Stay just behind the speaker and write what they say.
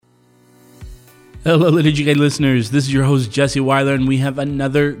Hello, Liturgy Guide listeners. This is your host, Jesse Weiler, and we have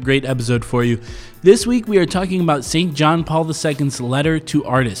another great episode for you. This week, we are talking about St. John Paul II's letter to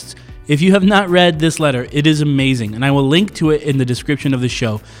artists. If you have not read this letter, it is amazing, and I will link to it in the description of the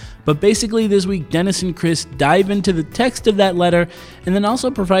show. But basically, this week, Dennis and Chris dive into the text of that letter and then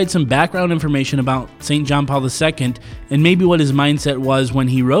also provide some background information about St. John Paul II and maybe what his mindset was when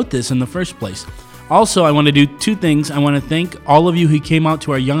he wrote this in the first place. Also, I want to do two things. I want to thank all of you who came out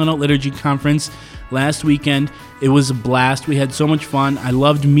to our Young Adult Liturgy Conference last weekend. It was a blast. We had so much fun. I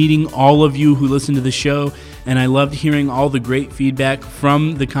loved meeting all of you who listened to the show, and I loved hearing all the great feedback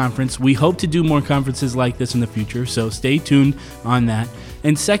from the conference. We hope to do more conferences like this in the future, so stay tuned on that.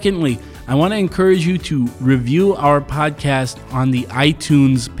 And secondly, I want to encourage you to review our podcast on the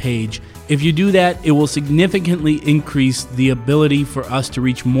iTunes page. If you do that, it will significantly increase the ability for us to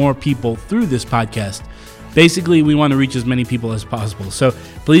reach more people through this podcast. Basically, we want to reach as many people as possible. So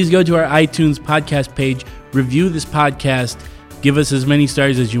please go to our iTunes podcast page, review this podcast, give us as many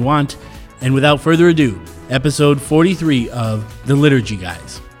stars as you want. And without further ado, episode 43 of The Liturgy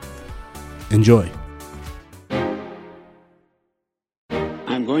Guys. Enjoy.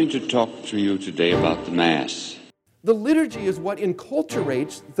 I'm going to talk to you today about the Mass. The liturgy is what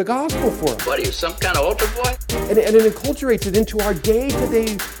enculturates the gospel for us. What are you, some kind of altar boy? And it enculturates it into our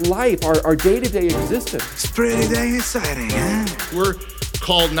day-to-day life, our day-to-day existence. It's pretty dang exciting, huh? We're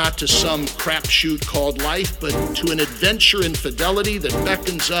called not to some crapshoot called life, but to an adventure in fidelity that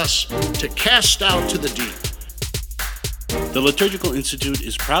beckons us to cast out to the deep. The Liturgical Institute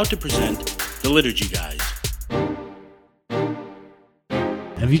is proud to present The Liturgy Guys.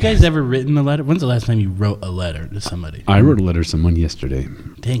 Have you guys ever written a letter? When's the last time you wrote a letter to somebody? I wrote a letter to someone yesterday.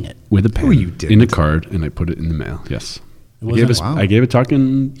 Dang it. With a pen. Oh, you did. In a card, and I put it in the mail. Yes. I gave a talk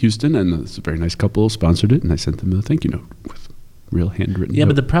in Houston, and it's a very nice couple sponsored it, and I sent them a thank you note with real handwritten Yeah,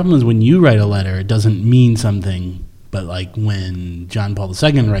 note. but the problem is when you write a letter, it doesn't mean something. But like when John Paul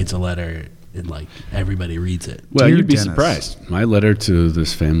II writes a letter, it like everybody reads it. Well, Dear you'd be Dennis. surprised. My letter to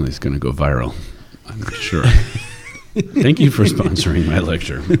this family is going to go viral. I'm sure. Thank you for sponsoring my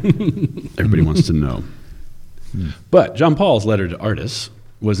lecture. Everybody wants to know. But John Paul's letter to artists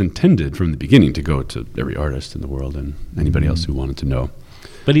was intended from the beginning to go to every artist in the world and anybody else who wanted to know.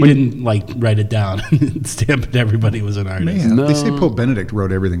 But he didn't like write it down and stamp it everybody was an artist. Man, No. they say Pope Benedict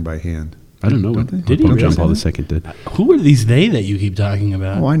wrote everything by hand. I don't know Don't what they? Did he Pope really John say Paul that? II did. Who are these they that you keep talking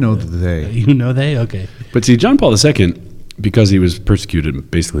about? Oh, I know that they. You know they? Okay. But see, John Paul II, because he was persecuted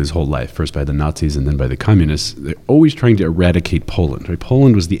basically his whole life, first by the Nazis and then by the communists, they're always trying to eradicate Poland. Right?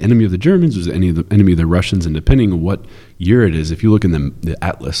 Poland was the enemy of the Germans, was the enemy of the Russians, and depending on what year it is, if you look in the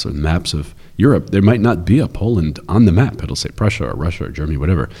atlas or maps of Europe, there might not be a Poland on the map. It'll say Prussia or Russia or Germany,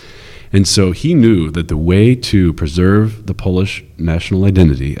 whatever. And so he knew that the way to preserve the Polish national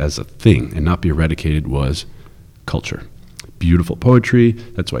identity as a thing and not be eradicated was culture. Beautiful poetry.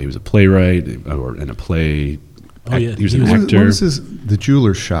 That's why he was a playwright and a play. Oh, yeah. He was an He was- actor. What was the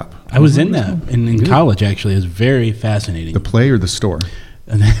jeweler's shop? I was in that in college, actually. It was very fascinating. The play or the store?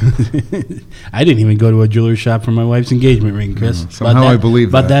 And then I didn't even go to a jeweler's shop for my wife's engagement ring, Chris. somehow I believe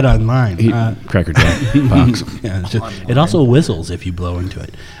About that. that online. Cracker Jack box. Yeah, it also whistles if you blow into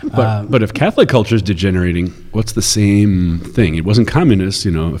it. But if Catholic culture is degenerating, what's the same thing? It wasn't communists,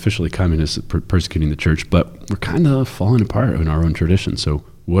 officially communists persecuting the church, but we're kind of falling apart in our own tradition. So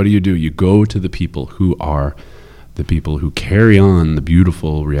what do? You go to the people who are the people who carry on the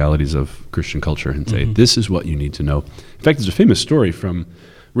beautiful realities of Christian culture and say, this is what you need to know. In fact, there's a famous story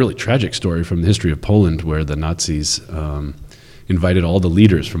really tragic story from the history of Poland where the Nazis invited all the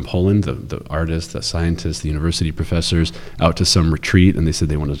leaders from Poland, the artists, the scientists, the university professors, out to some retreat, and they said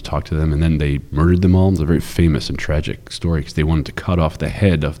they wanted to talk to them, and then they murdered them all. It's a very famous and tragic story because they wanted to cut off the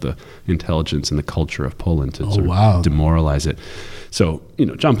head of the intelligence and the culture of Poland to demoralize it. So,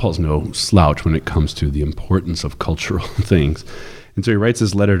 John Paul's no slouch when it comes to the importance of cultural things. And so he writes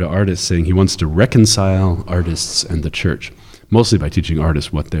this letter to artists saying he wants to reconcile artists and the church, mostly by teaching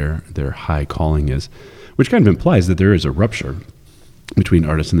artists what their high calling is, which kind of implies that there is a rupture between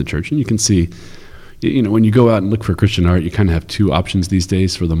artists and the church. And you can see, when you go out and look for Christian art, you kind of have two options these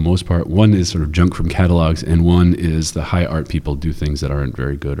days for the most part. One is sort of junk from catalogs, and one is the high art people do things that aren't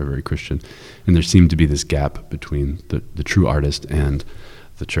very good or very Christian. And there seemed to be this gap between the true artist and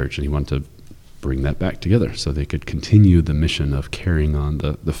the church, and he wanted to bring that back together so they could continue the mission of carrying on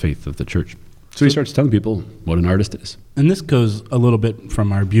the faith of the church. So he starts telling people what an artist is. And this goes a little bit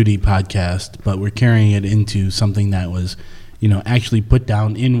from our beauty podcast, but we're carrying it into something that was, actually put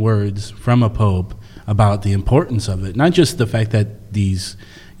down in words from a pope about the importance of it. Not just the fact that these,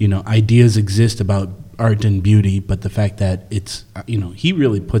 ideas exist about art and beauty, but the fact that it's, he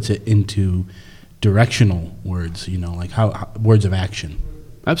really puts it into directional words, like how words of action.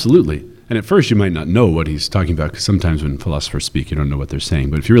 Absolutely. And at first you might not know what he's talking about, because sometimes when philosophers speak, you don't know what they're saying.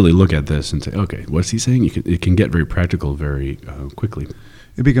 But if you really look at this and say, okay, what's he saying? It can get very practical very quickly.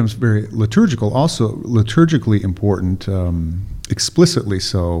 It becomes very liturgical, also liturgically important, explicitly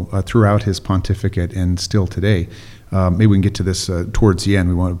so, throughout his pontificate and still today. Maybe we can get to this towards the end.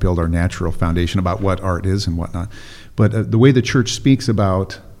 We want to build our natural foundation about what art is and whatnot. But the way the church speaks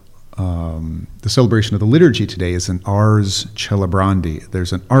about the celebration of the liturgy today is an ars celebrandi.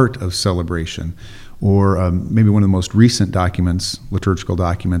 There's an art of celebration. Or maybe one of the most recent documents, liturgical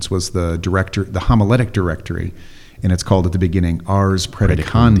documents, was the homiletic directory, and it's called at the beginning Ars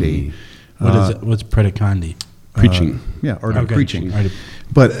Predicandi. What is it? What's predicandi? Preaching. Art of preaching. Art of-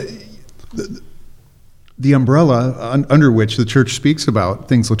 But the umbrella under which the church speaks about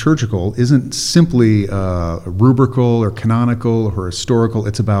things liturgical isn't simply rubrical or canonical or historical.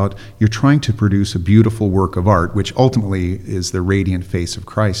 It's about you're trying to produce a beautiful work of art, which ultimately is the radiant face of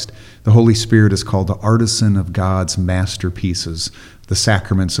Christ. The Holy Spirit is called the artisan of God's masterpieces, the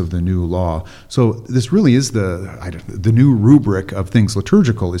sacraments of the new law. So this really is the new rubric of things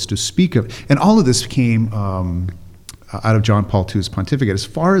liturgical, is to speak of, and all of this came out of John Paul II's pontificate. As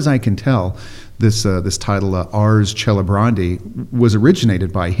far as I can tell, this title, Ars Celebrandi, was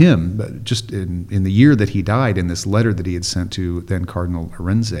originated by him, but just in the year that he died, in this letter that he had sent to then Cardinal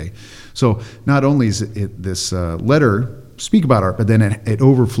Arenze. So not only is this letter speak about art, but then it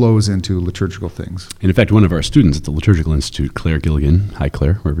overflows into liturgical things. And in fact, one of our students at the Liturgical Institute, Claire Gilligan, hi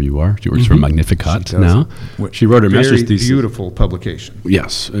Claire, wherever you are, she works for Magnificat now. She wrote her master's thesis. Beautiful publication.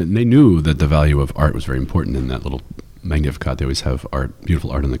 Yes, and they knew that the value of art was very important in that little Magnificat. They always have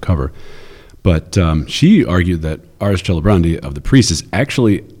beautiful art on the cover. But she argued that Ars Celebrandi of the priest is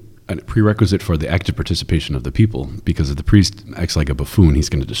actually a prerequisite for the active participation of the people, because if the priest acts like a buffoon, he's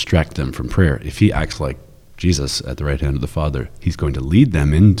going to distract them from prayer. If he acts like Jesus at the right hand of the Father, he's going to lead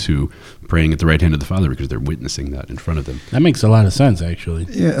them into praying at the right hand of the Father, because they're witnessing that in front of them. That makes a lot of sense, actually.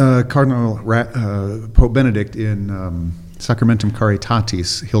 Yeah, Cardinal Pope Benedict in Sacramentum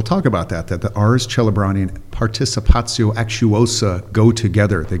Caritatis, he'll talk about that the Ars Celebrandi and Participatio Actuosa go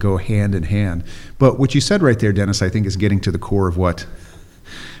together. They go hand in hand. But what you said right there, Dennis, I think is getting to the core of what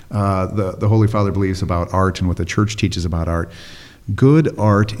the Holy Father believes about art and what the Church teaches about art. Good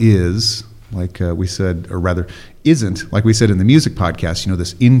art is, like we said, or rather isn't, like we said in the music podcast,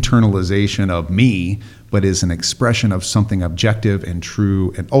 this internalization of me, but is an expression of something objective and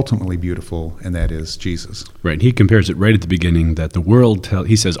true and ultimately beautiful, and that is Jesus. Right. He compares it right at the beginning that the world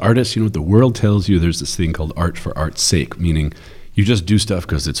he says, artists, what the world tells you, there's this thing called art for art's sake, meaning you just do stuff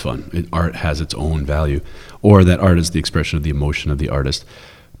because it's fun. Art has its own value, or that art is the expression of the emotion of the artist.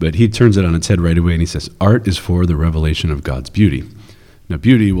 But he turns it on its head right away, and he says, art is for the revelation of God's beauty. Now,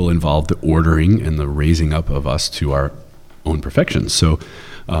 beauty will involve the ordering and the raising up of us to our own perfection. So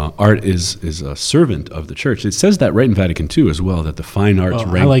art is a servant of the church. It says that right in Vatican II as well, that the fine arts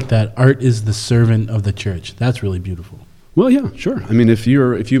rank. I like that. Art is the servant of the church. That's really beautiful. Well, yeah, sure. I mean, if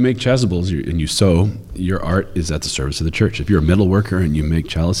you make chasubles and you sew, your art is at the service of the church. If you're a metal worker and you make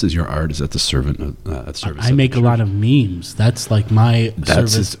chalices, your art is at the service of the church. I make a lot of memes. That's like my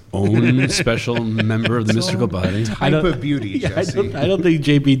That's service. his own special member of the mystical body. Type of beauty, Jesse. I don't think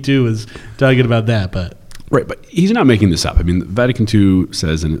JP2 is talking about that, but... Right, but he's not making this up. I mean, Vatican II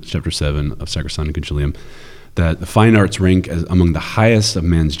says in chapter 7 of Sacrosanctum Concilium that the fine arts rank as among the highest of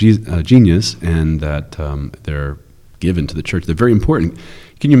man's genius, and that they're given to the church. They're very important.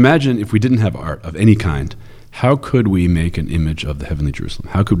 Can you imagine if we didn't have art of any kind? How could we make an image of the heavenly Jerusalem?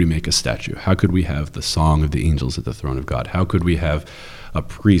 How could we make a statue? How could we have the song of the angels at the throne of God? How could we have a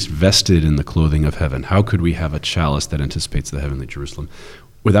priest vested in the clothing of heaven? How could we have a chalice that anticipates the heavenly Jerusalem?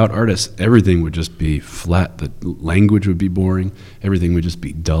 Without artists, everything would just be flat. The language would be boring. Everything would just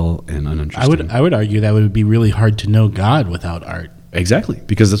be dull and uninteresting. I would argue that would be really hard to know God without art. Exactly,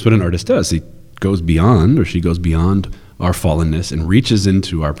 because that's what an artist does. He goes beyond, or she goes beyond our fallenness and reaches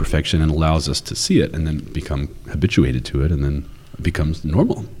into our perfection and allows us to see it and then become habituated to it, and then it becomes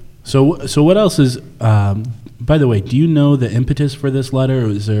normal. So what else is, by the way, do you know the impetus for this letter? Or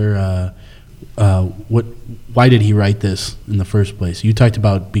is there, why did he write this in the first place? You talked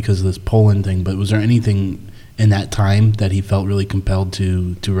about because of this Poland thing, but was there anything in that time that he felt really compelled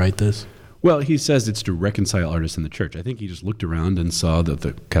to write this? Well, he says it's to reconcile artists in the church. I think he just looked around and saw that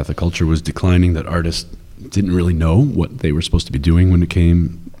the Catholic culture was declining, that artists didn't really know what they were supposed to be doing when it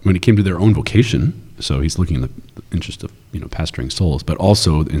came to their own vocation. So he's looking in the interest of pastoring souls, but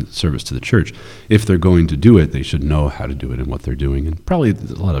also in service to the church. If they're going to do it, they should know how to do it and what they're doing. And probably there's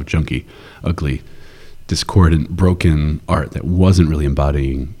a lot of junky, ugly discordant, broken art that wasn't really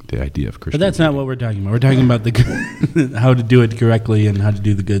embodying the idea of Christianity. But that's not what we're talking about. We're talking about the how to do it correctly and how to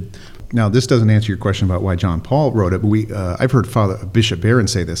do the good. Now, this doesn't answer your question about why John Paul wrote it, but I've heard Bishop Barron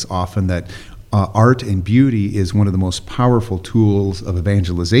say this often, that art and beauty is one of the most powerful tools of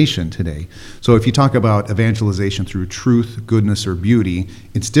evangelization today. So if you talk about evangelization through truth, goodness, or beauty,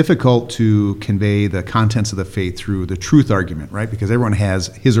 it's difficult to convey the contents of the faith through the truth argument, right? Because everyone has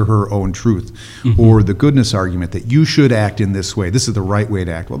his or her own truth. Or the goodness argument that you should act in this way. This is the right way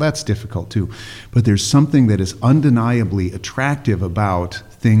to act. Well, that's difficult too. But there's something that is undeniably attractive about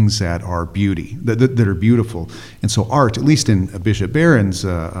things that are beauty, that are beautiful. And so art, at least in Bishop Barron's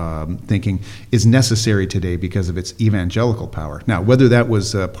thinking, is necessary today because of its evangelical power. Now, whether that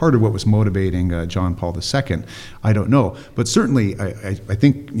was part of what was motivating John Paul II, I don't know. But certainly, I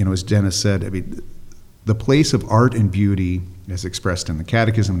think, as Dennis said, I mean, the place of art and beauty, as expressed in the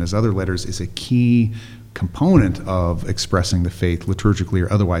Catechism and his other letters, is a key component of expressing the faith liturgically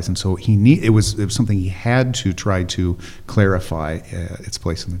or otherwise, and so it was something he had to try to clarify its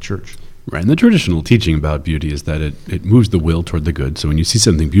place in the church. Right, and the traditional teaching about beauty is that it moves the will toward the good. So when you see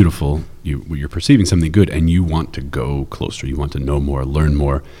something beautiful, you're perceiving something good, and you want to go closer. You want to know more, learn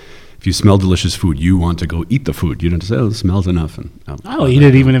more. If you smell delicious food, you want to go eat the food. You don't say, it smells enough. And I'll eat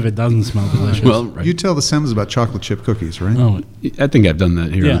it even if it doesn't smell delicious. Well, right. You tell the Sems about chocolate chip cookies, right? Oh, I think I've done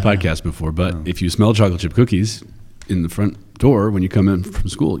that here on the podcast before, but if you smell chocolate chip cookies in the front door when you come in from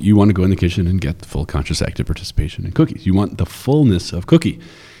school, you want to go in the kitchen and get the full conscious active participation in cookies. You want the fullness of cookie.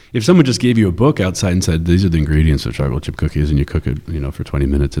 If someone just gave you a book outside and said, these are the ingredients of chocolate chip cookies, and you cook it, for 20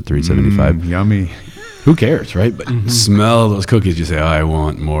 minutes at $3.75. Yummy. Who cares, right? But smell those cookies, you say, I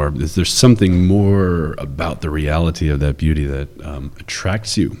want more. There's something more about the reality of that beauty that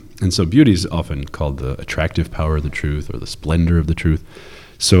attracts you. And so beauty is often called the attractive power of the truth or the splendor of the truth.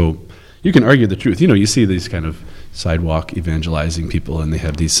 So you can argue the truth. You see these kind of sidewalk evangelizing people, and they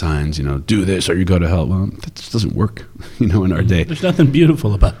have these signs, do this or you go to hell. Well, that just doesn't work, in our day. There's nothing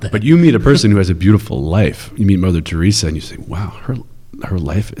beautiful about that. But you meet a person who has a beautiful life. You meet Mother Teresa, and you say, wow, her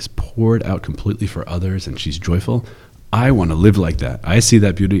life is poured out completely for others, and she's joyful. I want to live like that. I see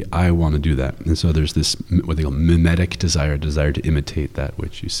that beauty. I want to do that. And so there's this, what they call mimetic desire to imitate that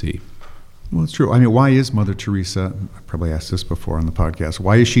which you see. Well, it's true. I mean, why is Mother Teresa, I probably asked this before on the podcast,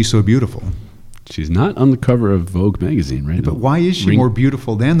 why is she so beautiful? She's not on the cover of Vogue magazine, right? But why is she more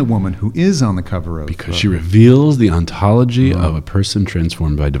beautiful than the woman who is on the cover of? Because she reveals the ontology of a person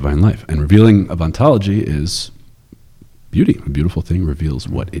transformed by divine life. And revealing of ontology is beauty. A beautiful thing reveals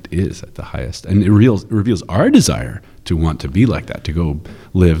what it is at the highest. And it reveals our desire to want to be like that, to go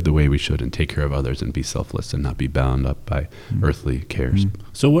live the way we should and take care of others and be selfless and not be bound up by earthly cares.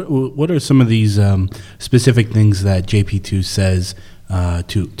 So what are some of these specific things that JP2 says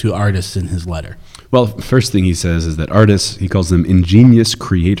to artists in his letter? Well, first thing he says is that artists, he calls them ingenious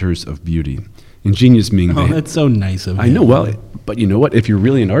creators of beauty. Ingenious meaning that's so nice of him. I know, well, but you know what? If you're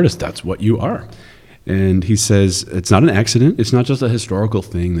really an artist, that's what you are. And he says it's not an accident. It's not just a historical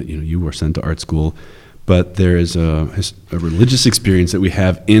thing that you were sent to art school, but there is a religious experience that we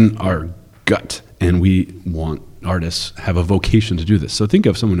have in our gut, and we want artists have a vocation to do this. So think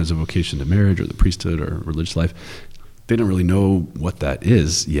of someone as a vocation to marriage or the priesthood or religious life. They don't really know what that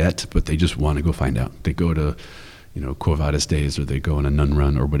is yet, but they just want to go find out. They go to, Quo Vadis days, or they go on a nun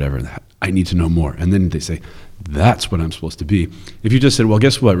run or whatever. I need to know more. And then they say, that's what I'm supposed to be. If you just said, well,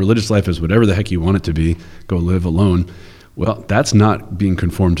 guess what? Religious life is whatever the heck you want it to be. Go live alone. Well, that's not being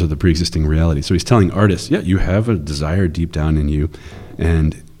conformed to the pre-existing reality. So he's telling artists, you have a desire deep down in you,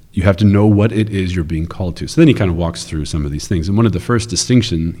 and you have to know what it is you're being called to. So then he kind of walks through some of these things. And one of the first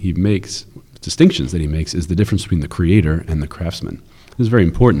distinctions that he makes is the difference between the creator and the craftsman. This is very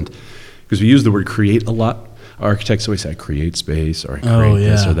important because we use the word create a lot. Architects always say, I create space, or I create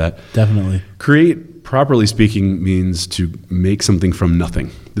this or that. Definitely. Create, properly speaking, means to make something from nothing.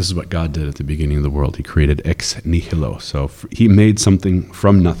 This is what God did at the beginning of the world. He created ex nihilo. So he made something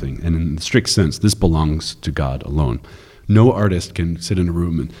from nothing. And in the strict sense, this belongs to God alone. No artist can sit in a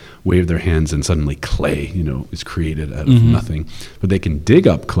room and wave their hands and suddenly clay, is created out of nothing. But they can dig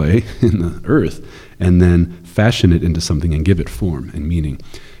up clay in the earth and then fashion it into something and give it form and meaning.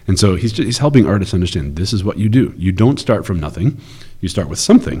 And so he's helping artists understand this is what you do. You don't start from nothing. You start with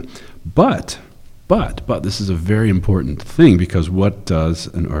something. But this is a very important thing, because what does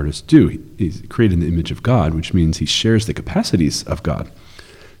an artist do? He's created in the image of God, which means he shares the capacities of God.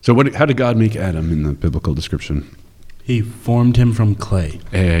 So how did God make Adam in the biblical description? He formed him from clay.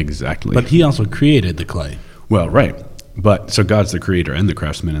 Exactly. But he also created the clay. Well, right. But so God's the creator and the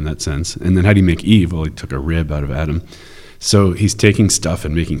craftsman in that sense. And then how do you make Eve? Well, he took a rib out of Adam. So he's taking stuff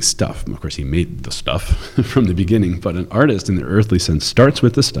and making stuff. Of course, he made the stuff from the beginning, but an artist in the earthly sense starts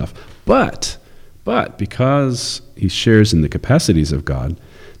with the stuff. But because he shares in the capacities of God,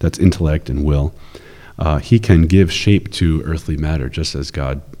 that's intellect and will, he can give shape to earthly matter, just as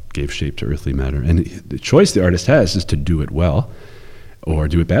God gave shape to earthly matter. And the choice the artist has is to do it well or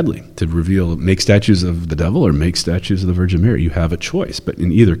do it badly, to make statues of the devil or make statues of the Virgin Mary. You have a choice, but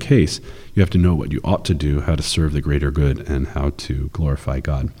in either case, you have to know what you ought to do, how to serve the greater good, and how to glorify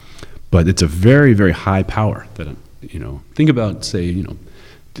God. But it's a very, very high power that, think about, say,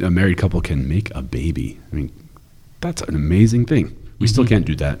 a married couple can make a baby. I mean, that's an amazing thing. We still can't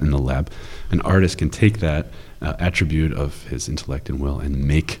do that in the lab. An artist can take that attribute of his intellect and will and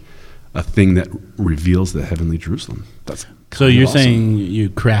make a thing that reveals the heavenly Jerusalem. So you're saying you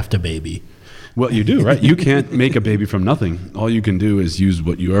craft a baby? Well, you do, right? You can't make a baby from nothing. All you can do is use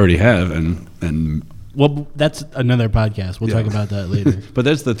what you already have and well, that's another podcast. We'll talk about that later. But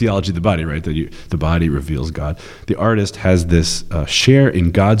that's the theology of the body, right? That the body reveals God. The artist has this share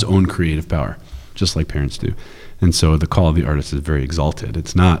in God's own creative power, just like parents do. And so the call of the artist is very exalted.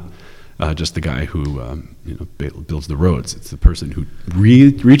 It's not just the guy who builds the roads. It's the person who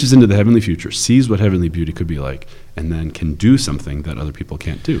reaches into the heavenly future, sees what heavenly beauty could be like, and then can do something that other people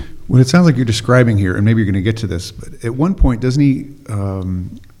can't do. What it sounds like you're describing here, and maybe you're going to get to this, but at one point, doesn't he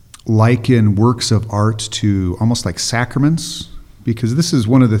liken works of art to almost like sacraments? Because this is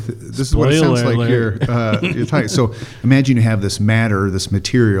one of the this is what it sounds like here. You're talking. So imagine you have this matter, this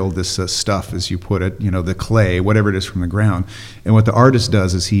material, this stuff, as you put it, the clay, whatever it is from the ground. And what the artist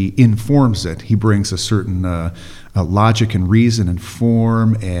does is he informs it. He brings a certain logic and reason and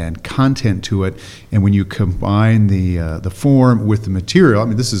form and content to it. And when you combine the form with the material, I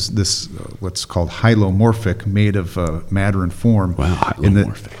mean, this is what's called hylomorphic, made of matter and form. Wow,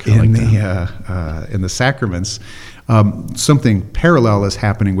 hylomorphic. In the sacraments. Something parallel is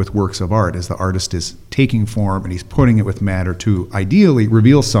happening with works of art as the artist is taking form and he's putting it with matter to ideally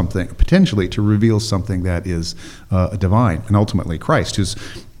reveal something, potentially to reveal something that is divine and ultimately Christ, who's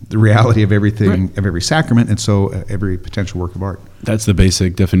the reality of everything, right, of every sacrament, and so every potential work of art. That's the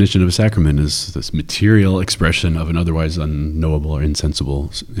basic definition of a sacrament, is this material expression of an otherwise unknowable or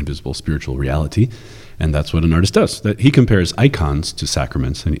insensible, invisible spiritual reality. And that's what an artist does. That he compares icons to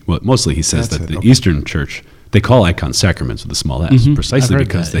sacraments. And mostly he says that the Eastern Church, they call icons sacraments with a small s, precisely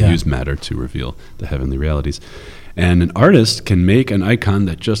because they use matter to reveal the heavenly realities. And an artist can make an icon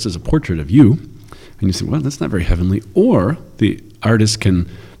that just is a portrait of you, and you say, well, that's not very heavenly. Or the artist can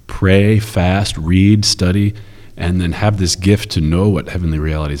pray, fast, read, study, and then have this gift to know what heavenly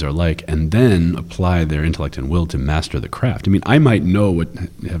realities are like, and then apply their intellect and will to master the craft. I mean, I might know what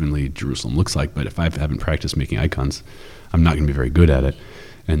heavenly Jerusalem looks like, but if I haven't practiced making icons, I'm not going to be very good at it.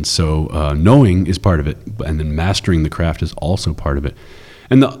 And so knowing is part of it, and then mastering the craft is also part of it.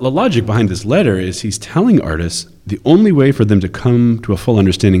 And the logic behind this letter is he's telling artists the only way for them to come to a full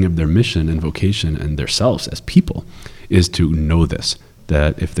understanding of their mission and vocation and themselves as people is to know this.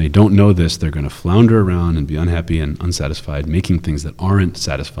 That if they don't know this, they're going to flounder around and be unhappy and unsatisfied, making things that aren't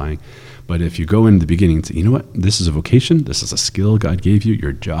satisfying. But if you go in the beginning and say, you know what, this is a vocation, this is a skill God gave you,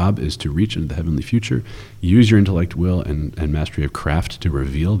 your job is to reach into the heavenly future, use your intellect, will, and mastery of craft to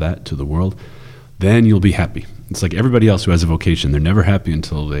reveal that to the world, then you'll be happy. It's like everybody else who has a vocation. They're never happy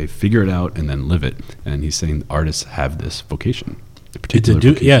until they figure it out and then live it. And he's saying artists have this vocation. It's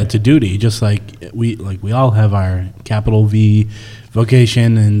a duty, just like we all have our capital V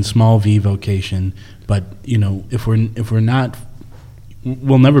vocation and small v vocation. But if we're not,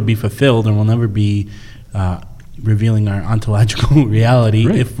 we'll never be fulfilled, and we'll never be revealing our ontological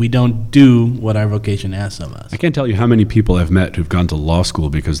reality if we don't do what our vocation asks of us. I can't tell you how many people I've met who've gone to law school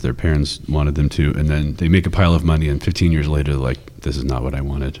because their parents wanted them to, and then they make a pile of money, and 15 years later, they're like, this is not what I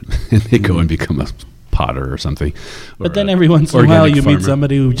wanted. And they go and become a potter or something. But then every once in a while you meet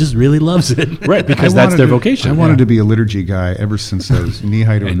somebody who just really loves it. Right, because that's their vocation. I wanted to be a liturgy guy ever since I was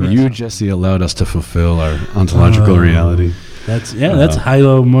knee-high to a And you, Jesse, allowed us to fulfill our ontological reality. That's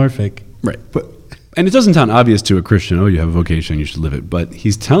hylomorphic. Right. And it doesn't sound obvious to a Christian, you have a vocation, you should live it. But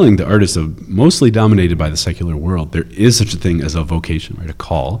he's telling the artists mostly dominated by the secular world, there is such a thing as a vocation, right? A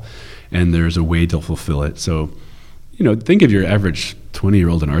call, and there's a way to fulfill it. So, think of your average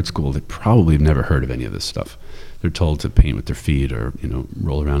 20-year-old in art school that probably have never heard of any of this stuff. They're told to paint with their feet or,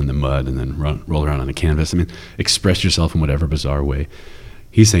 roll around in the mud and then roll around on a canvas. I mean, express yourself in whatever bizarre way.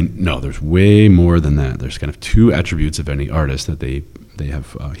 He's saying, no, there's way more than that. There's kind of two attributes of any artist that they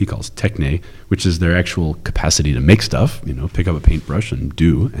have, he calls techne, which is their actual capacity to make stuff, pick up a paintbrush and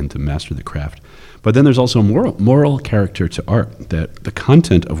to master the craft. But then there's also moral character to art, that the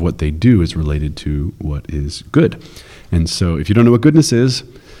content of what they do is related to what is good. And so if you don't know what goodness is,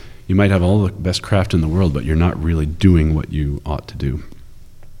 you might have all the best craft in the world, but you're not really doing what you ought to do.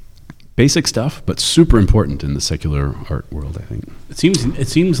 Basic stuff, but super important in the secular art world, I think. It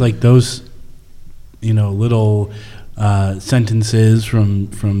seems like those, little sentences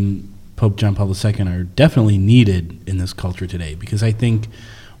from Pope John Paul II are definitely needed in this culture today, because I think,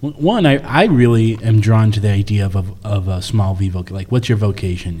 one, I really am drawn to the idea of a small v vocation. Like, what's your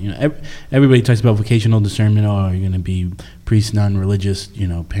vocation? Everybody talks about vocational discernment. Oh, you're going to be priest, nun, religious,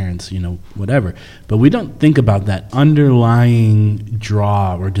 parents, whatever. But we don't think about that underlying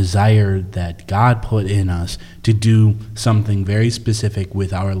draw or desire that God put in us to do something very specific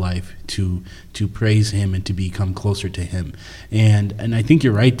with our life, to praise Him and to become closer to Him. And I think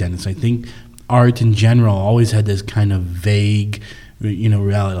you're right, Dennis. I think art in general always had this kind of vague,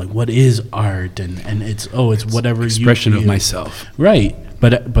 reality, like what is art, and it's whatever expression you of myself, right?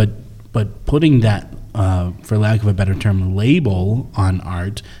 But putting that, for lack of a better term, label on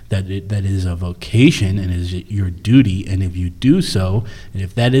art that is a vocation and is your duty, and if you do so, and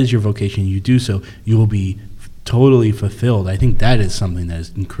if that is your vocation, you do so, you will be totally fulfilled. I think that is something that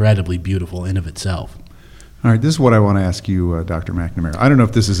is incredibly beautiful in of itself. All right, this is what I want to ask you, Dr. McNamara. I don't know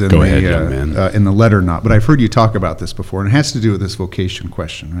if this is in in the letter or not, but I've heard you talk about this before, and it has to do with this vocation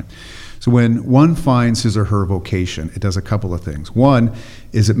question, right? So when one finds his or her vocation, it does a couple of things. One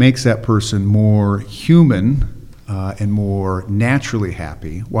is it makes that person more human and more naturally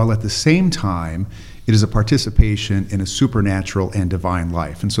happy, while at the same time it is a participation in a supernatural and divine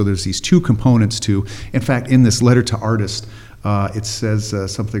life. And so there's these two components to, in fact, in this letter to artists, it says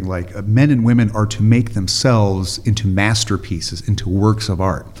something like, men and women are to make themselves into masterpieces, into works of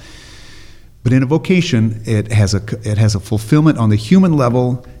art. But in a vocation, it has a fulfillment on the human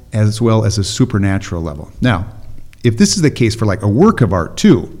level as well as a supernatural level. Now, if this is the case for like a work of art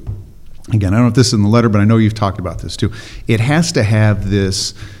too, again, I don't know if this is in the letter, but I know you've talked about this too, it has to have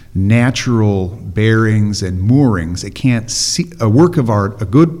this natural bearings and moorings. It can't see, a work of art, a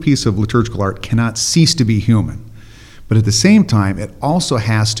good piece of liturgical art cannot cease to be human. But at the same time, it also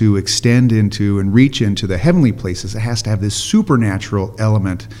has to extend into and reach into the heavenly places. It has to have this supernatural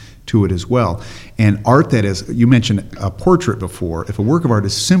element to it as well. And art that is, you mentioned a portrait before, if a work of art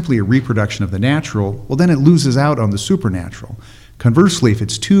is simply a reproduction of the natural, well, then it loses out on the supernatural. Conversely, if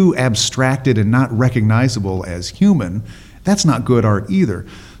it's too abstracted and not recognizable as human, that's not good art either.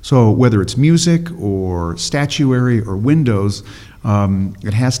 So whether it's music or statuary or windows,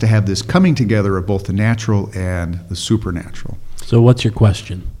 it has to have this coming together of both the natural and the supernatural. So what's your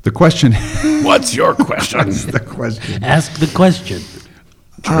question? The question... What's your question? That's the question. Ask the question.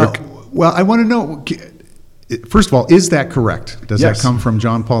 Well, I want to know, first of all, is that correct? Does Yes. that come from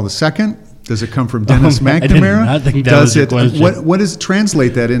John Paul II? Does it come from Dennis McNamara? I did not think that was your question. What does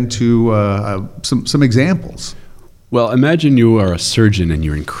translate that into some examples? Well, imagine you are a surgeon and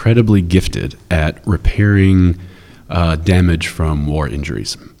you're incredibly gifted at repairing damage from war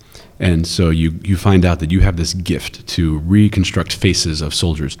injuries. And so you find out that you have this gift to reconstruct faces of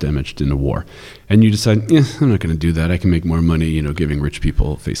soldiers damaged in a war. And you decide, I'm not going to do that. I can make more money, giving rich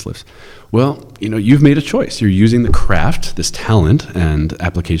people facelifts. Well, you've made a choice. You're using the craft, this talent and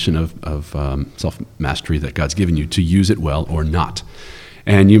application of self-mastery that God's given you to use it well or not.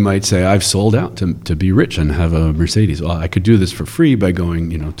 And you might say, I've sold out to be rich and have a Mercedes. Well, I could do this for free by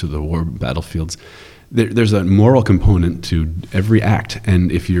going, to the war battlefields. There's a moral component to every act,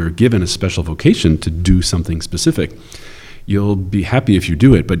 and if you're given a special vocation to do something specific, you'll be happy if you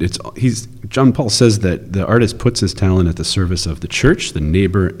do it. But John Paul says that the artist puts his talent at the service of the church, the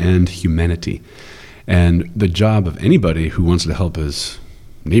neighbor, and humanity. And the job of anybody who wants to help his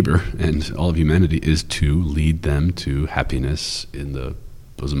neighbor and all of humanity is to lead them to happiness in the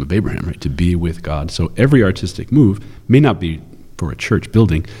bosom of Abraham, right? To be with God. So every artistic move may not be for a church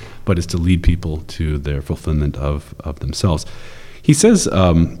building, but it's to lead people to their fulfillment of themselves. He says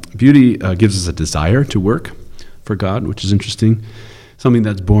beauty gives us a desire to work for God, which is interesting. Something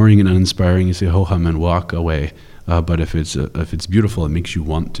that's boring and uninspiring, you say ho hum and walk away. But if it's beautiful, it makes you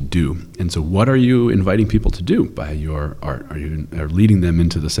want to do. And so what are you inviting people to do by your art? Are you leading them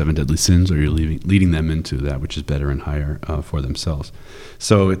into the 7 deadly sins, or are you leading them into that which is better and higher for themselves?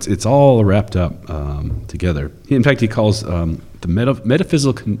 So it's all wrapped up together. In fact, he calls the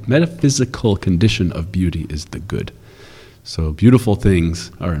metaphysical condition of beauty is the good. So beautiful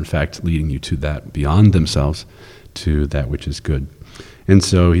things are in fact leading you to that beyond themselves, to that which is good. And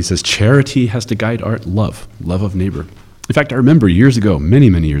so he says charity has to guide art, love of neighbor. In fact, I remember years ago, many,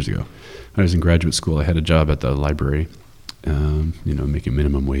 many years ago, I was in graduate school. I had a job at the library, making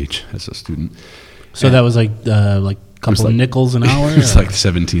minimum wage as a student. So that was like couple like- nickels an hour? It's or- like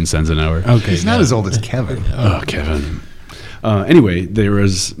 17 cents an hour. okay, He's not as old as Kevin. Oh, Kevin. Anyway,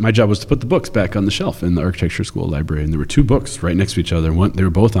 my job was to put the books back on the shelf in the architecture school library, and there were two books right next to each other. They were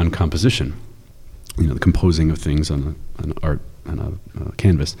both on composition, the composing of things on a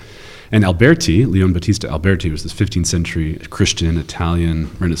canvas. And Alberti, Leon Battista Alberti, was this 15th century Christian, Italian,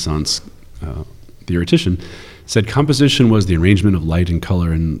 Renaissance theoretician, said composition was the arrangement of light and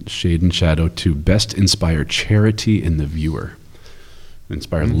color and shade and shadow to best inspire charity in the viewer.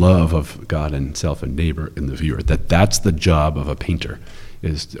 Inspire love of God and self and neighbor in the viewer. That's the job of a painter,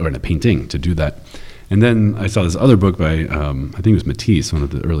 or in a painting, to do that. And then I saw this other book by, I think it was Matisse, one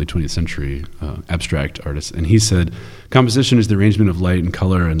of the early 20th century abstract artists, and he said, composition is the arrangement of light and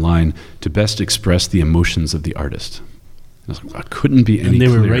color and line to best express the emotions of the artist. I was like, that couldn't be any And they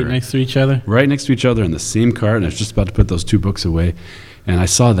were clearer. right next to each other? Right next to each other in the same cart, and I was just about to put those two books away, and I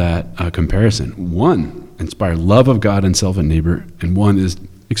saw that comparison. One, inspire love of God and self and neighbor, and one is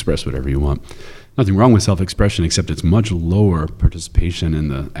express whatever you want. Nothing wrong with self-expression, except it's much lower participation in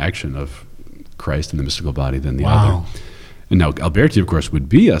the action of Christ in the mystical body than the other. And now Alberti, of course, would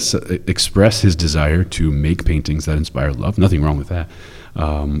be express his desire to make paintings that inspire love. Nothing wrong with that,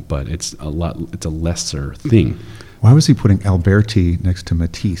 but it's a lesser thing. Why was he putting Alberti next to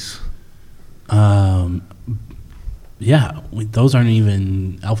Matisse? Those aren't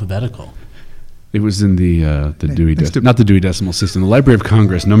even alphabetical. It was in the Dewey not the Dewey Decimal System, the Library of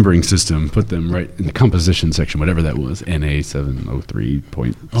Congress numbering system. Put them right in the composition section, whatever that was, NA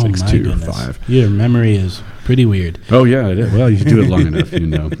 703.625. Your memory is pretty weird. Oh yeah, it is. Well, you do it long enough,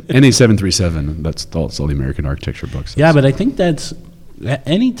 NA 737. That's all the American architecture books. Yeah, but I think that's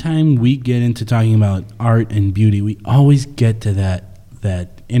anytime we get into talking about art and beauty, we always get to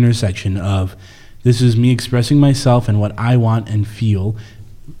that intersection of this is me expressing myself and what I want and feel,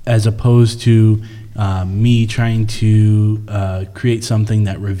 as opposed to me trying to create something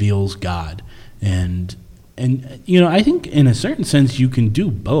that reveals God. And I think in a certain sense you can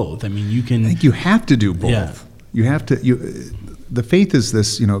do both. I mean, you can. I think you have to do both. Yeah. You have to. The faith is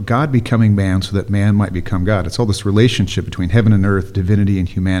this, God becoming man so that man might become God. It's all this relationship between heaven and earth, divinity and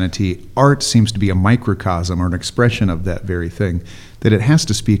humanity. Art seems to be a microcosm or an expression of that very thing, that it has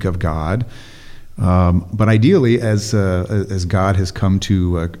to speak of God. But ideally, as God has come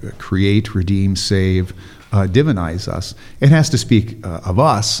to create, redeem, save, divinize us, it has to speak of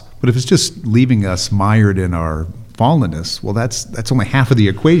us. But if it's just leaving us mired in our fallenness, well, that's only half of the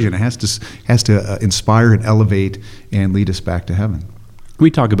equation. It has to inspire and elevate and lead us back to heaven. We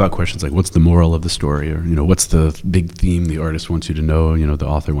talk about questions like, what's the moral of the story? Or, what's the big theme the artist wants you to know, the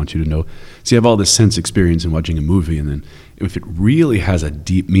author wants you to know. So you have all this sense experience in watching a movie, and then if it really has a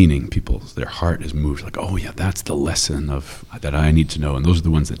deep meaning, their heart is moved, like, oh yeah, that's the lesson that I need to know. And those are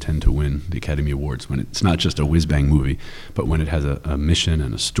the ones that tend to win the Academy Awards, when it's not just a whiz-bang movie, but when it has a mission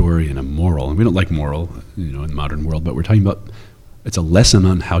and a story and a moral. And we don't like moral, in the modern world, but we're talking about, it's a lesson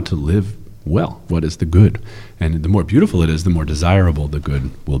on how to live well. What is the good? And the more beautiful it is, the more desirable the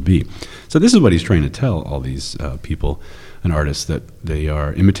good will be. So this is what he's trying to tell all these people and artists, that they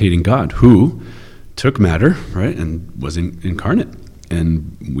are imitating God, who took matter, right, and was incarnate.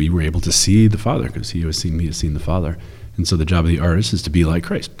 And we were able to see the Father, because he who has seen me has seen the Father. And so the job of the artist is to be like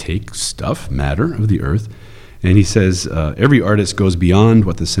Christ, take stuff, matter of the earth. And he says, every artist goes beyond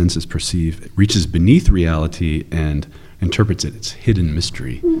what the senses perceive, reaches beneath reality, and interprets its hidden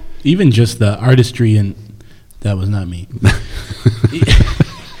mystery. Even just the artistry, and that was not me.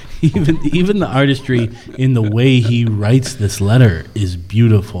 even the artistry in the way he writes this letter is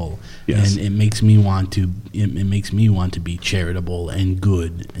beautiful. Yes. And it makes me want to be charitable and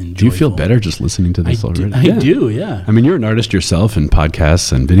good and joyful. Do you feel better just listening to this already? I do, yeah. I mean, you're an artist yourself in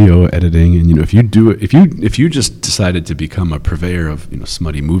podcasts and video editing, and if you just decided to become a purveyor of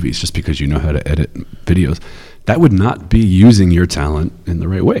smutty movies just because you know how to edit videos, that would not be using your talent in the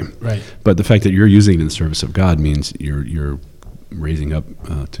right way. Right. But the fact that you're using it in the service of God means you're raising up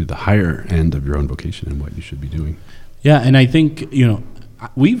to the higher end of your own vocation and what you should be doing. Yeah, and I think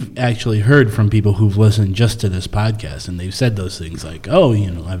we've actually heard from people who've listened just to this podcast, and they've said those things like, "Oh,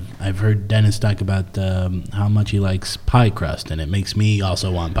 I've heard Dennis talk about how much he likes pie crust, and it makes me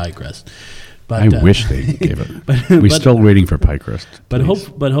also want pie crust." But, I wish they gave it. We're still waiting for pie crust. But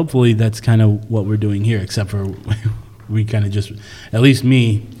hopefully that's kind of what we're doing here, except for we kind of just, at least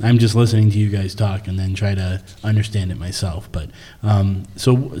me, I'm just listening to you guys talk and then try to understand it myself. But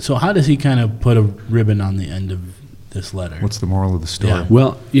so how does he kind of put a ribbon on the end of this letter? What's the moral of the story? Yeah.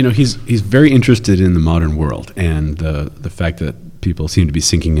 Well, he's very interested in the modern world and the fact that people seem to be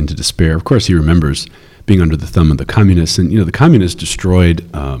sinking into despair. Of course, he remembers being under the thumb of the communists. And, the communists destroyed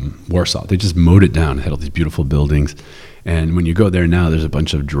Warsaw. They just mowed it down. It had all these beautiful buildings. And when you go there now, there's a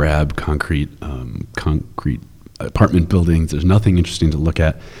bunch of drab concrete apartment buildings. There's nothing interesting to look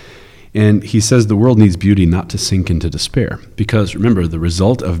at. And he says the world needs beauty not to sink into despair. Because remember, the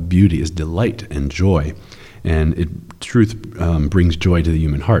result of beauty is delight and joy. And truth brings joy to the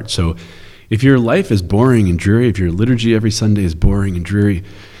human heart. So if your life is boring and dreary, if your liturgy every Sunday is boring and dreary, you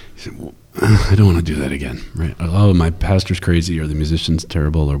say, well, I don't want to do that again, right? Oh, my pastor's crazy, or the musician's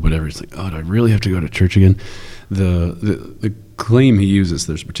terrible, or whatever. It's like, oh, do I really have to go to church again? The claim he uses,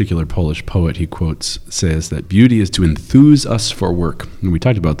 there's a particular Polish poet he quotes, says that beauty is to enthuse us for work. And we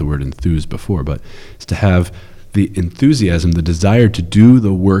talked about the word enthuse before, but it's to have the enthusiasm, the desire to do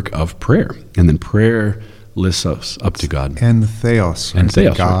the work of prayer. And then prayer lifts us up to God. And theos. And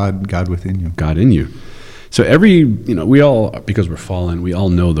theos. God within you. God in you. So we all, because we're fallen, we all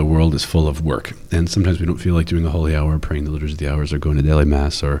know the world is full of work. And sometimes we don't feel like doing the Holy Hour, praying the Liturgy of the Hours, or going to daily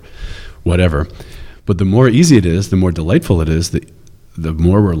Mass, or whatever. But the more easy it is, the more delightful it is, the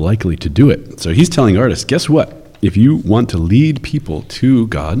more we're likely to do it. So he's telling artists, guess what? If you want to lead people to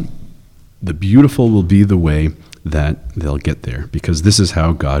God, the beautiful will be the way that they'll get there, because this is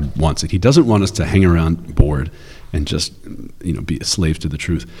how God wants it. He doesn't want us to hang around bored and just be slaves to the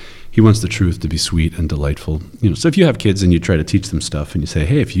truth. He wants the truth to be sweet and delightful. So if you have kids and you try to teach them stuff and you say,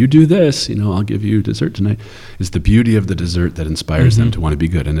 hey, if you do this, I'll give you dessert tonight, it's the beauty of the dessert that inspires them to want to be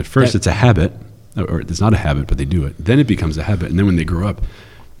good. And at first it's a habit, or it's not a habit, but they do it. Then it becomes a habit. And then when they grow up,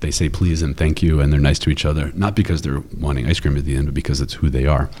 they say please and thank you, and they're nice to each other, not because they're wanting ice cream at the end, but because it's who they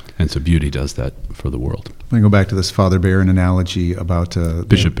are. And so beauty does that for the world. I'm going to go back to this Father Barron analogy about...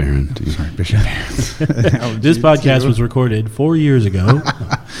 Bishop Barron. Sorry, Bishop Barron. This podcast was recorded 4 years ago.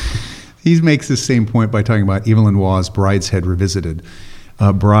 He makes the same point by talking about Evelyn Waugh's Brideshead Revisited.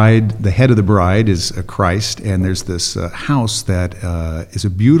 The head of the bride is Christ, and there's this house that is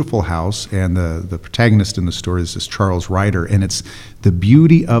a beautiful house, and the protagonist in the story is this Charles Ryder, and it's the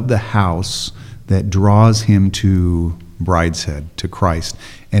beauty of the house that draws him to Brideshead, to Christ,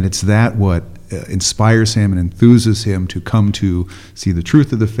 and it's that what inspires him and enthuses him to come to see the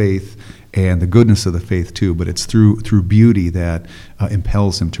truth of the faith and the goodness of the faith too, but it's through beauty that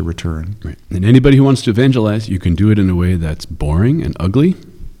impels him to return. Right. And anybody who wants to evangelize, you can do it in a way that's boring and ugly,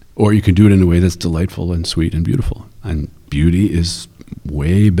 or you can do it in a way that's delightful and sweet and beautiful. And beauty is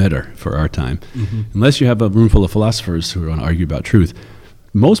way better for our time. Mm-hmm. Unless you have a room full of philosophers who want to argue about truth,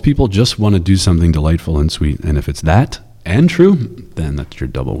 most people just want to do something delightful and sweet. And if it's that and true, then that's your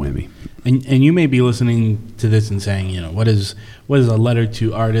double whammy. And you may be listening to this and saying, what does a letter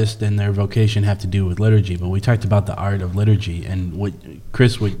to artists and their vocation have to do with liturgy? But we talked about the art of liturgy, and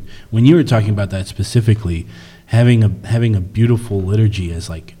when you were talking about that specifically, having a beautiful liturgy as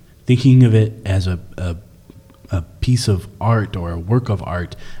like thinking of it as a piece of art or a work of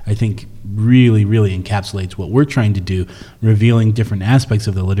art, I think really, really encapsulates what we're trying to do, revealing different aspects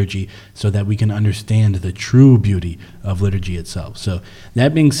of the liturgy so that we can understand the true beauty of liturgy itself. So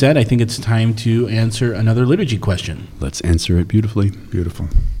that being said, I think it's time to answer another liturgy question. Let's answer it beautifully. Beautiful.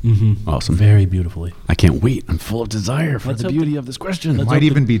 Mm-hmm. Awesome. Very beautifully. I can't wait. I'm full of desire for the beauty of this question. It might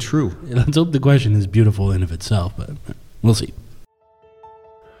even be true. Let's hope the question is beautiful in of itself, but we'll see.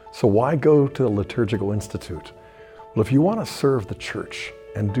 So why go to the Liturgical Institute? Well, if you want to serve the church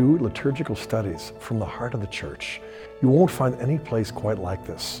and do liturgical studies from the heart of the church, you won't find any place quite like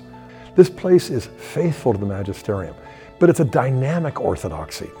this. This place is faithful to the magisterium, but it's a dynamic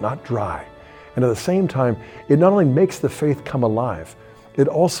orthodoxy, not dry. And at the same time, it not only makes the faith come alive, it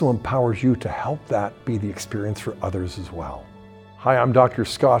also empowers you to help that be the experience for others as well. Hi, I'm Dr.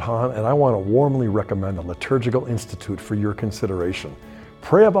 Scott Hahn, and I want to warmly recommend the Liturgical Institute for your consideration.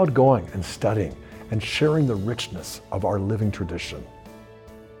 Pray about going and studying and sharing the richness of our living tradition.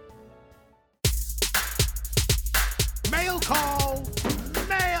 Mail call!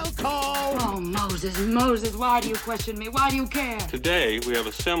 Mail call! Oh, Moses, why do you question me? Why do you care? Today, we have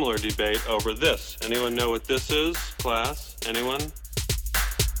a similar debate over this. Anyone know what this is, class? Anyone?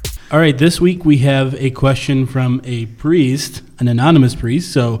 All right, this week we have a question from a priest, an anonymous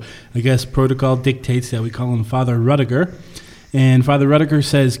priest, so I guess protocol dictates that we call him Father Rudiger. And Father Rudiger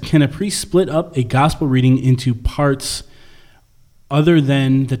says, can a priest split up a gospel reading into parts other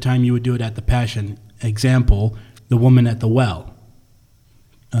than the time you would do it at the Passion? Example, the woman at the well.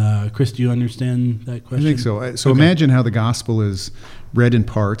 Chris, do you understand that question? I think so. So okay. Imagine how the gospel is read in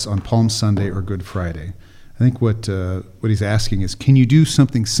parts on Palm Sunday or Good Friday. I think what he's asking is, can you do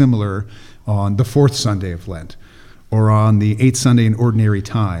something similar on the fourth Sunday of Lent, or on the eighth Sunday in Ordinary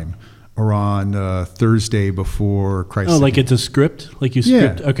Time, or on Thursday before Christ? Oh, like it's a script? Like you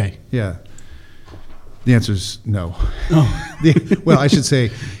script? Yeah. Okay. Yeah. The answer is no. Well, I should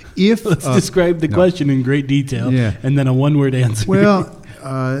say, if... Let's describe the question in great detail, and then a one-word answer. Well,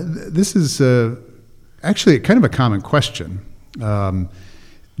 this is actually kind of a common question.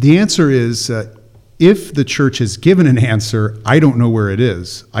 The answer is, if the church has given an answer, I don't know where it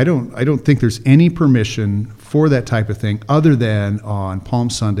is. I don't think there's any permission for that type of thing other than on Palm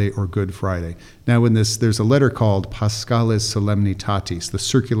Sunday or Good Friday. Now, there's a letter called Paschales Solemnitatis, the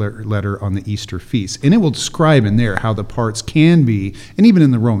circular letter on the Easter feast, and it will describe in there how the parts can be, and even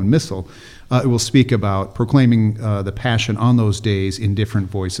in the Roman Missal, it will speak about proclaiming the Passion on those days in different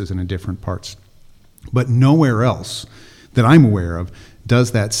voices and in different parts. But nowhere else that I'm aware of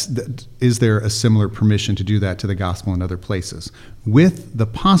is there a similar permission to do that to the gospel in other places, with the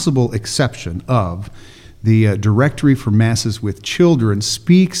possible exception of the Directory for Masses with Children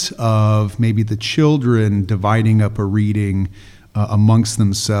speaks of maybe the children dividing up a reading amongst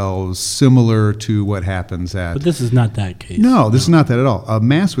themselves, similar to what happens at... But this is not that case. No, this is not that at all. A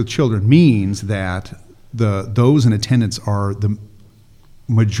Mass with children means that those in attendance are in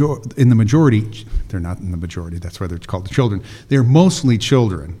the majority. They're not in the majority. That's why they're called the children. They're mostly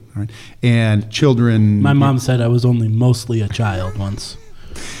children, right? And children... My mom said I was only mostly a child once.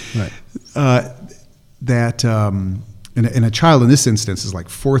 Right. And a child in this instance is like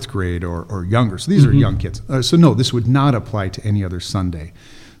 4th grade or younger. So these are young kids. So no, this would not apply to any other Sunday.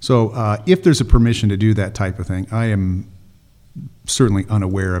 So if there's a permission to do that type of thing, I am certainly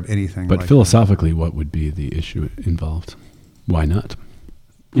unaware of anything But like philosophically, what would be the issue involved? Why not?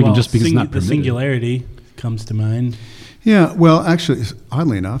 Even just because it's not permitted. The singularity comes to mind. Yeah, well, actually,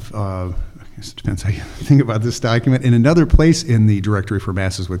 oddly enough, I guess it depends how you think about this document. In another place in the Directory for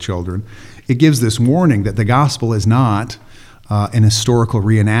Masses with Children, it gives this warning that the gospel is not an historical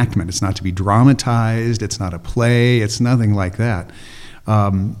reenactment. It's not to be dramatized. It's not a play. It's nothing like that.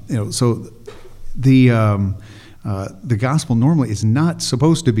 So the gospel normally is not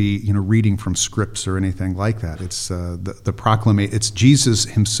supposed to be, reading from scripts or anything like that. It's the proclamation. It's Jesus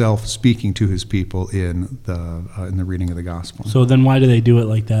himself speaking to his people in the reading of the gospel. So then, why do they do it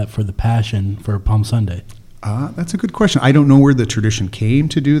like that for the Passion for Palm Sunday? That's a good question. I don't know where the tradition came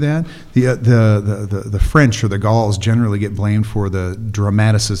to do that. The French or the Gauls generally get blamed for the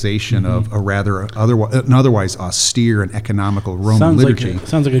dramaticization of a rather otherwise austere and economical Roman liturgy.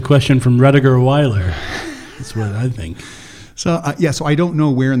 Sounds like a question from Rudiger Weiler. That's what I think. So so I don't know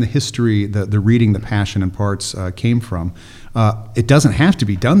where in the history the reading the Passion in parts came from. It doesn't have to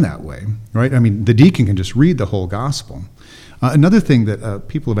be done that way, right? I mean, the deacon can just read the whole gospel. Another thing that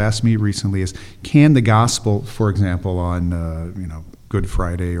people have asked me recently is, can the gospel, for example, on Good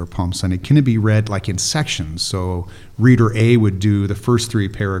Friday or Palm Sunday, can it be read like in sections? So reader A would do the first 3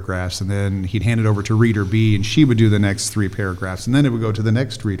 paragraphs, and then he'd hand it over to reader B, and she would do the next 3 paragraphs, and then it would go to the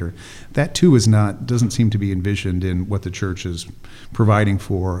next reader. That too doesn't seem to be envisioned in what the church is providing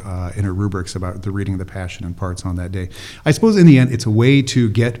for in her rubrics about the reading of the Passion in parts on that day. I suppose in the end, it's a way to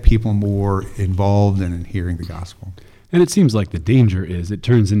get people more involved in hearing the gospel. And it seems like the danger is it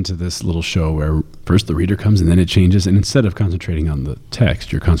turns into this little show where first the reader comes and then it changes, and instead of concentrating on the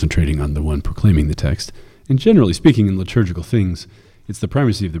text, you're concentrating on the one proclaiming the text. And generally speaking, in liturgical things, it's the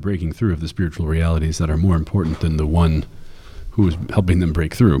primacy of the breaking through of the spiritual realities that are more important than the one who is helping them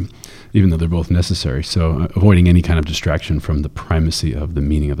break through, even though they're both necessary. So avoiding any kind of distraction from the primacy of the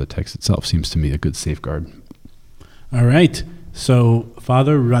meaning of the text itself seems to me a good safeguard. All right. So,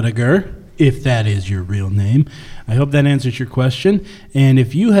 Father Rudiger, if that is your real name, I hope that answers your question. And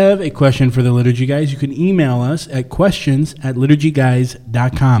if you have a question for the Liturgy Guys, you can email us at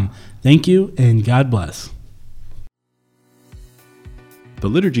questions@liturgyguys.com. Thank you, and God bless. The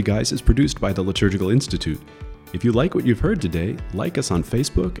Liturgy Guys is produced by the Liturgical Institute. If you like what you've heard today, like us on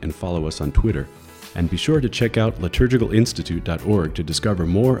Facebook and follow us on Twitter. And be sure to check out liturgicalinstitute.org to discover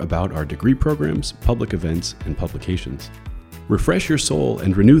more about our degree programs, public events, and publications. Refresh your soul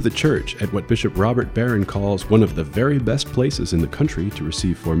and renew the church at what Bishop Robert Barron calls one of the very best places in the country to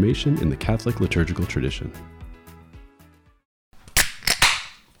receive formation in the Catholic liturgical tradition.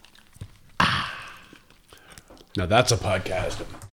 Now that's a podcast.